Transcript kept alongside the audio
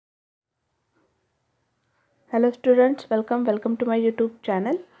Hello students, welcome to my YouTube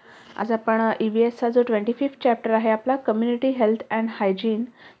channel. आज आपण EVSचा जो 25th चॅप्टर आहे आपला कम्युनिटी हेल्थ अँड हायजीन,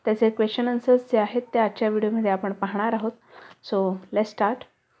 त्याचे क्वेश्चन आन्सर्स जे आहेत ते आजच्या व्हिडिओमध्ये आपण पाहणार आहोत. So let's start.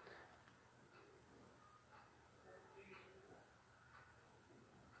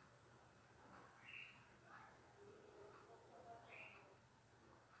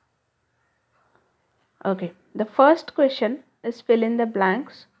 Okay, the first question is fill in the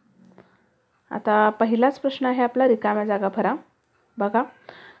blanks. आता पहिलाच प्रश्न आहे आपला, रिकाम्या जागा भरा. बघा,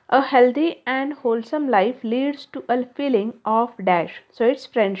 a healthy and wholesome life leads to a feeling of dash, so it's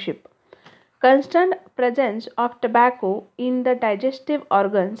friendship. Constant presence of tobacco in the digestive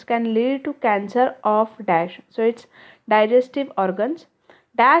organs can lead to cancer of dash, so it's digestive organs.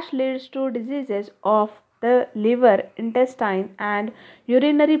 Dash leads to diseases of the liver, intestine and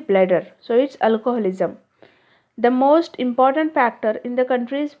urinary bladder, so it's alcoholism. The most important factor in the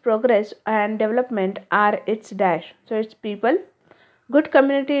country's progress and development are its dash, so it's people. Good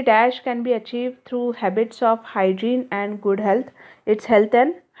community dash can be achieved through habits of hygiene and good health. It's health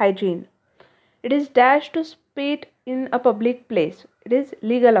and hygiene. It is dash to spit in a public place. It is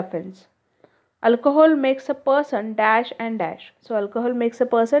legal offense. Alcohol makes a person dash and dash. So alcohol makes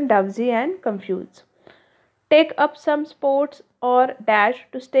a person drowsy and confused. Take up some sports or dash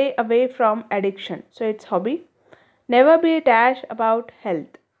to stay away from addiction. So it's hobby. Never be dash about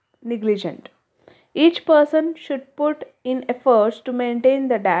health. Negligent. Each person should put in efforts to maintain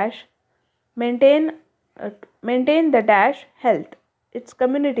the dash health. It's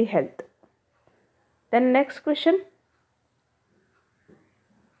community health. Then next question.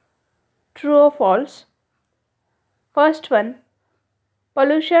 True or false? First one.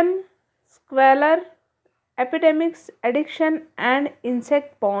 Pollution, squalor, epidemics, addiction and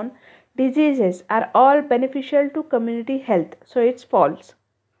insect-borne diseases are all beneficial to community health. So it's false.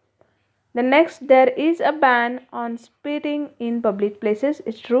 The next, there is a ban on spitting in public places.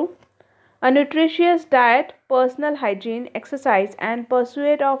 It's true. A nutritious diet, personal hygiene, exercise and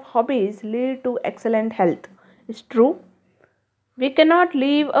pursuit of hobbies lead to excellent health. It's true. We cannot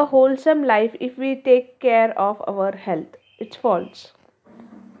live a wholesome life if we take care of our health. It's false.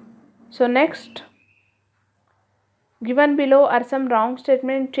 So next, given below are some wrong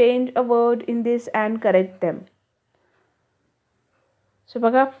statements. Change a word in this and correct them. So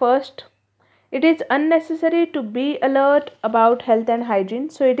baga, first, it is unnecessary to be alert about health and hygiene.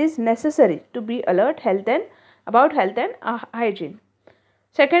 So it is necessary to be alert about health and hygiene.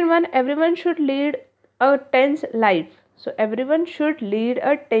 Second one, everyone should lead a tense life. So everyone should lead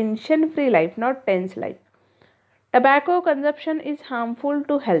a tension-free life, not tense life. Tobacco consumption is harmful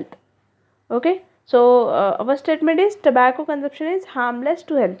to health. Okay. So our statement is tobacco consumption is harmless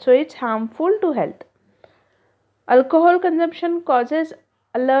to health. So it's harmful to health. Alcohol consumption causes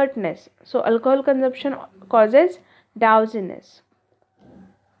alertness. So alcohol consumption causes drowsiness.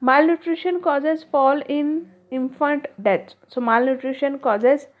 Malnutrition causes fall in infant death. So malnutrition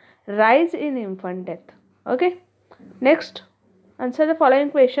causes rise in infant death. Okay. Next, answer the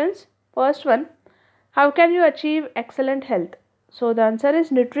following questions. First one, how can you achieve excellent health? So the answer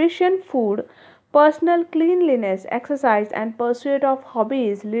is nutrition, food, personal cleanliness, exercise and pursuit of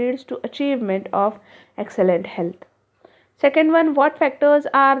hobbies leads to achievement of excellent health. Second one, what factors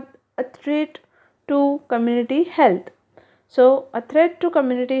are a threat to community health? So a threat to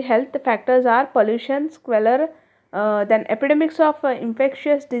community health, the factors are pollution, squalor, then epidemics of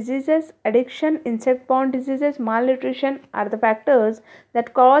infectious diseases, addiction, insect-borne diseases, malnutrition are the factors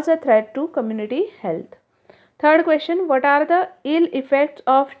that cause a threat to community health. Third question, what are the ill effects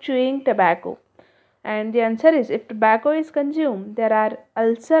of chewing tobacco? And the answer is, if tobacco is consumed, there are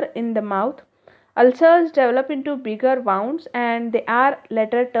ulcers in the mouth. Ulcers develop into bigger wounds and they are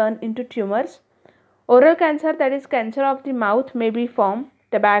later turned into tumors. Oral cancer, that is cancer of the mouth, may be formed.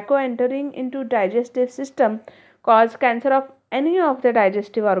 Tobacco entering into digestive system cause cancer of any of the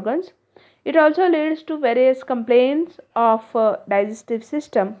digestive organs. It also leads to various complaints of digestive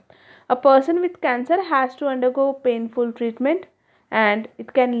system. A person with cancer has to undergo painful treatment and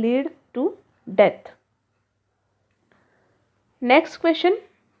it can lead to death. Next question.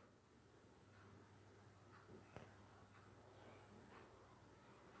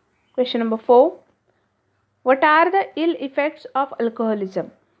 Question number 4. What are the ill effects of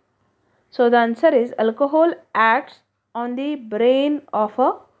alcoholism? So the answer is, alcohol acts on the brain of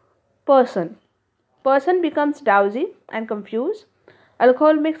a person. Person becomes drowsy and confused.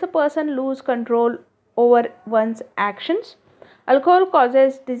 Alcohol makes a person lose control over one's actions. Alcohol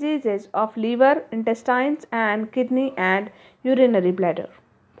causes diseases of liver, intestines and kidney and urinary bladder.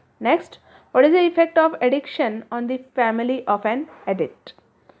 Next, what is the effect of addiction on the family of an addict?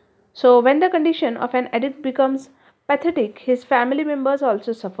 So, when the condition of an addict becomes pathetic, his family members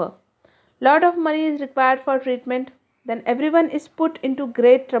also suffer. Lot of money is required for treatment, then everyone is put into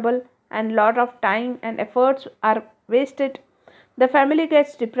great trouble and lot of time and efforts are wasted. The family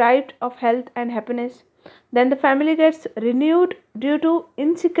gets deprived of health and happiness. Then the family gets renewed due to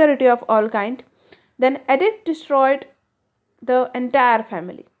insecurity of all kind. Then addict destroyed the entire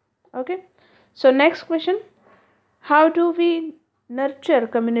family. Okay. So next question, how do we nurture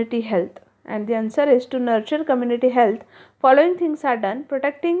community health? And the answer is, to nurture community health, following things are done: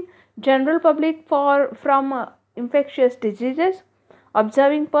 protecting general public from infectious diseases,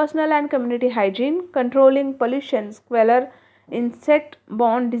 observing personal and community hygiene, controlling pollution, squalor,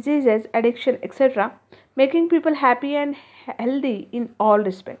 insect-borne diseases, addiction, etc., making people happy and healthy in all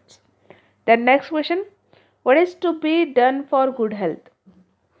respects. Then next question, what is to be done for good health?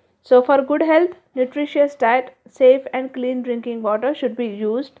 So, for good health, nutritious diet, safe and clean drinking water should be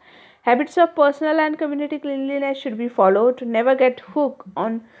used. Habits of personal and community cleanliness should be followed. Never get hooked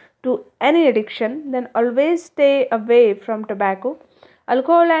on to any addiction. Then always stay away from tobacco,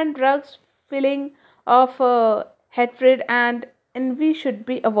 alcohol and drugs. Feeling of hatred and envy should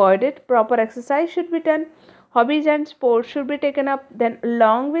be avoided. Proper exercise should be done. Hobbies and sports should be taken up. Then,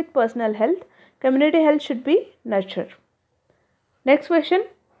 along with personal health, community health should be nurtured. Next question,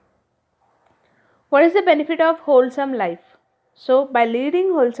 what is the benefit of wholesome life? So, by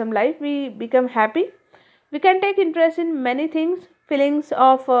leading wholesome life, we become happy. We can take interest in many things. Feelings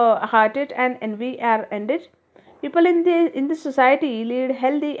of hatred and envy are ended. People in the society lead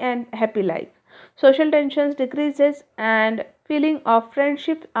healthy and happy life. Social tensions decreases and feeling of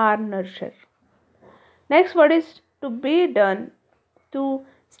friendship are nurtured. Next, what is to be done to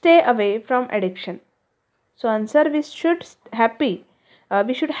stay away from addiction? So, answer, we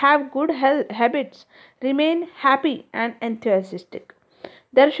should have good health habits, remain happy and enthusiastic.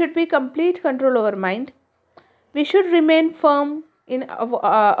 There should be complete control over mind. We should remain firm in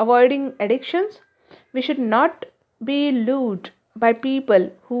avoiding addictions. We should not be lured by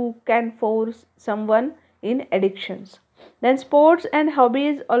people who can force someone in addictions. Then sports and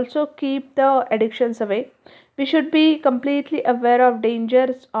hobbies also keep the addictions away. We should be completely aware of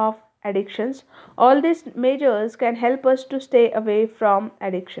dangers of addictions. All these measures can help us to stay away from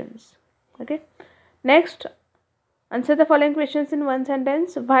addictions. Okay. Next, answer the following questions in one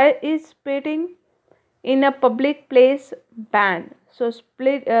sentence. Why is spitting in a public place banned? So,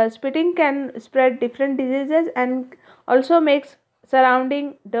 spitting can spread different diseases and also makes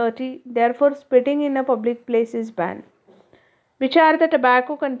surrounding dirty. Therefore, spitting in a public place is banned. Which are the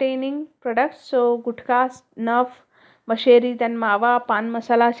tobacco containing products? So, gutka, snuff, masheri, then mawa, pan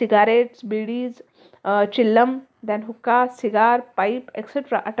masala, cigarettes, bidis, chillam, then hookah, cigar, pipe,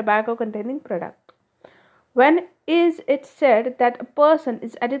 etc. are tobacco containing product. When is it said that a person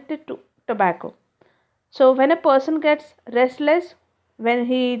is addicted to tobacco? So, when a person gets restless, when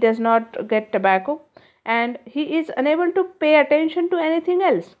he does not get tobacco and he is unable to pay attention to anything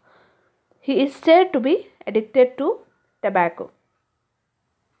else, he is said to be addicted to tobacco.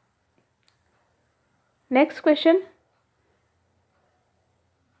 Next question,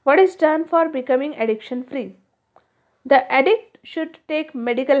 what is done for becoming addiction free? The addict should take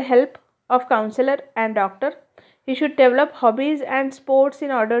medical help of counselor and doctor. He should develop hobbies and sports in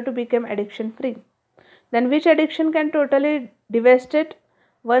order to become addiction free. Then, which addiction can totally devastate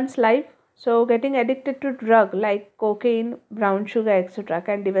one's life? So, getting addicted to drug like cocaine, brown sugar, etc.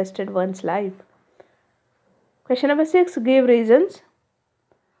 can devastate one's life. Question number 6, give reasons.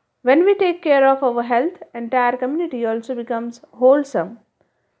 When we take care of our health, entire community also becomes wholesome.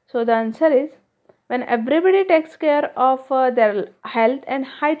 So, the answer is, when everybody takes care of their health and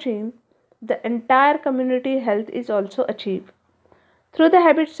hygiene, the entire community health is also achieved. Through the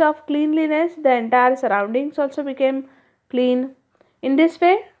habits of cleanliness, the entire surroundings also became clean. In this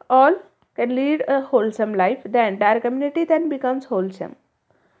way, all can lead a wholesome life. The entire community then becomes wholesome.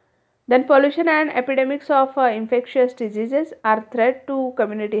 Then pollution and epidemics of infectious diseases are threat to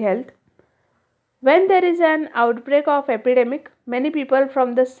community health. When there is an outbreak of epidemic, many people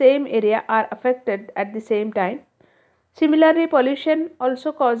from the same area are affected at the same time. Similarly, pollution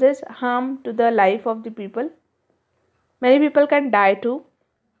also causes harm to the life of the people. Many people can die too,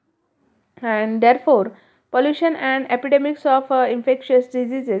 and therefore pollution and epidemics of infectious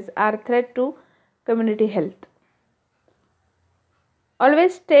diseases are threat to community health.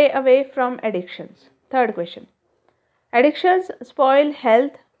 Always stay away from addictions. Third question, addictions spoil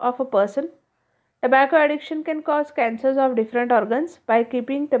health of a person. Tobacco addiction can cause cancers of different organs. By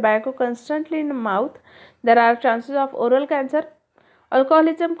keeping tobacco constantly in the mouth, there are chances of oral cancer.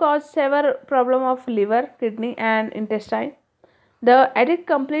 Alcoholism causes severe problem of liver, kidney and intestine. The addict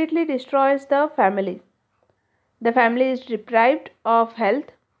completely destroys the family. The family is deprived of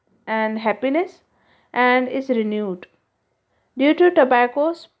health and happiness and is renewed. Due to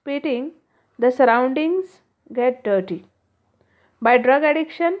tobacco spitting, the surroundings get dirty. By drug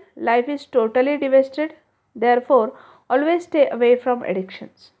addiction, life is totally devastated. Therefore, always stay away from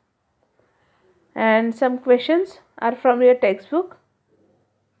addictions. And some questions are from your textbook.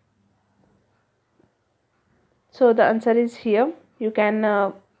 So the answer is here. You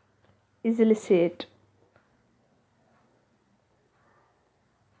can easily see it.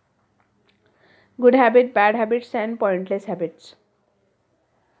 Good habit, bad habits and pointless habits.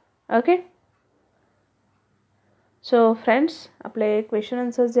 Okay. So friends, आपले question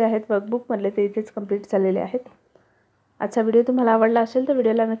answers जे आहेत वर्कबुकमधले ते इथेच complete झालेले आहेत. आजचा video तुम्हाला आवडला असेल तर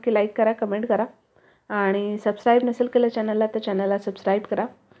व्हिडिओला नक्की लाईक करा, कमेंट करा आणि सबस्क्राईब नसेल केलं चॅनलला तर चॅनलला सबस्क्राईब करा.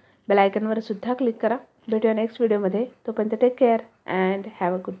 बेल आयकॉनवर सुद्धा क्लिक करा. भेटूया नेक्स्ट व्हिडिओमध्ये. तोपर्यंत take care and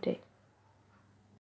have a good day.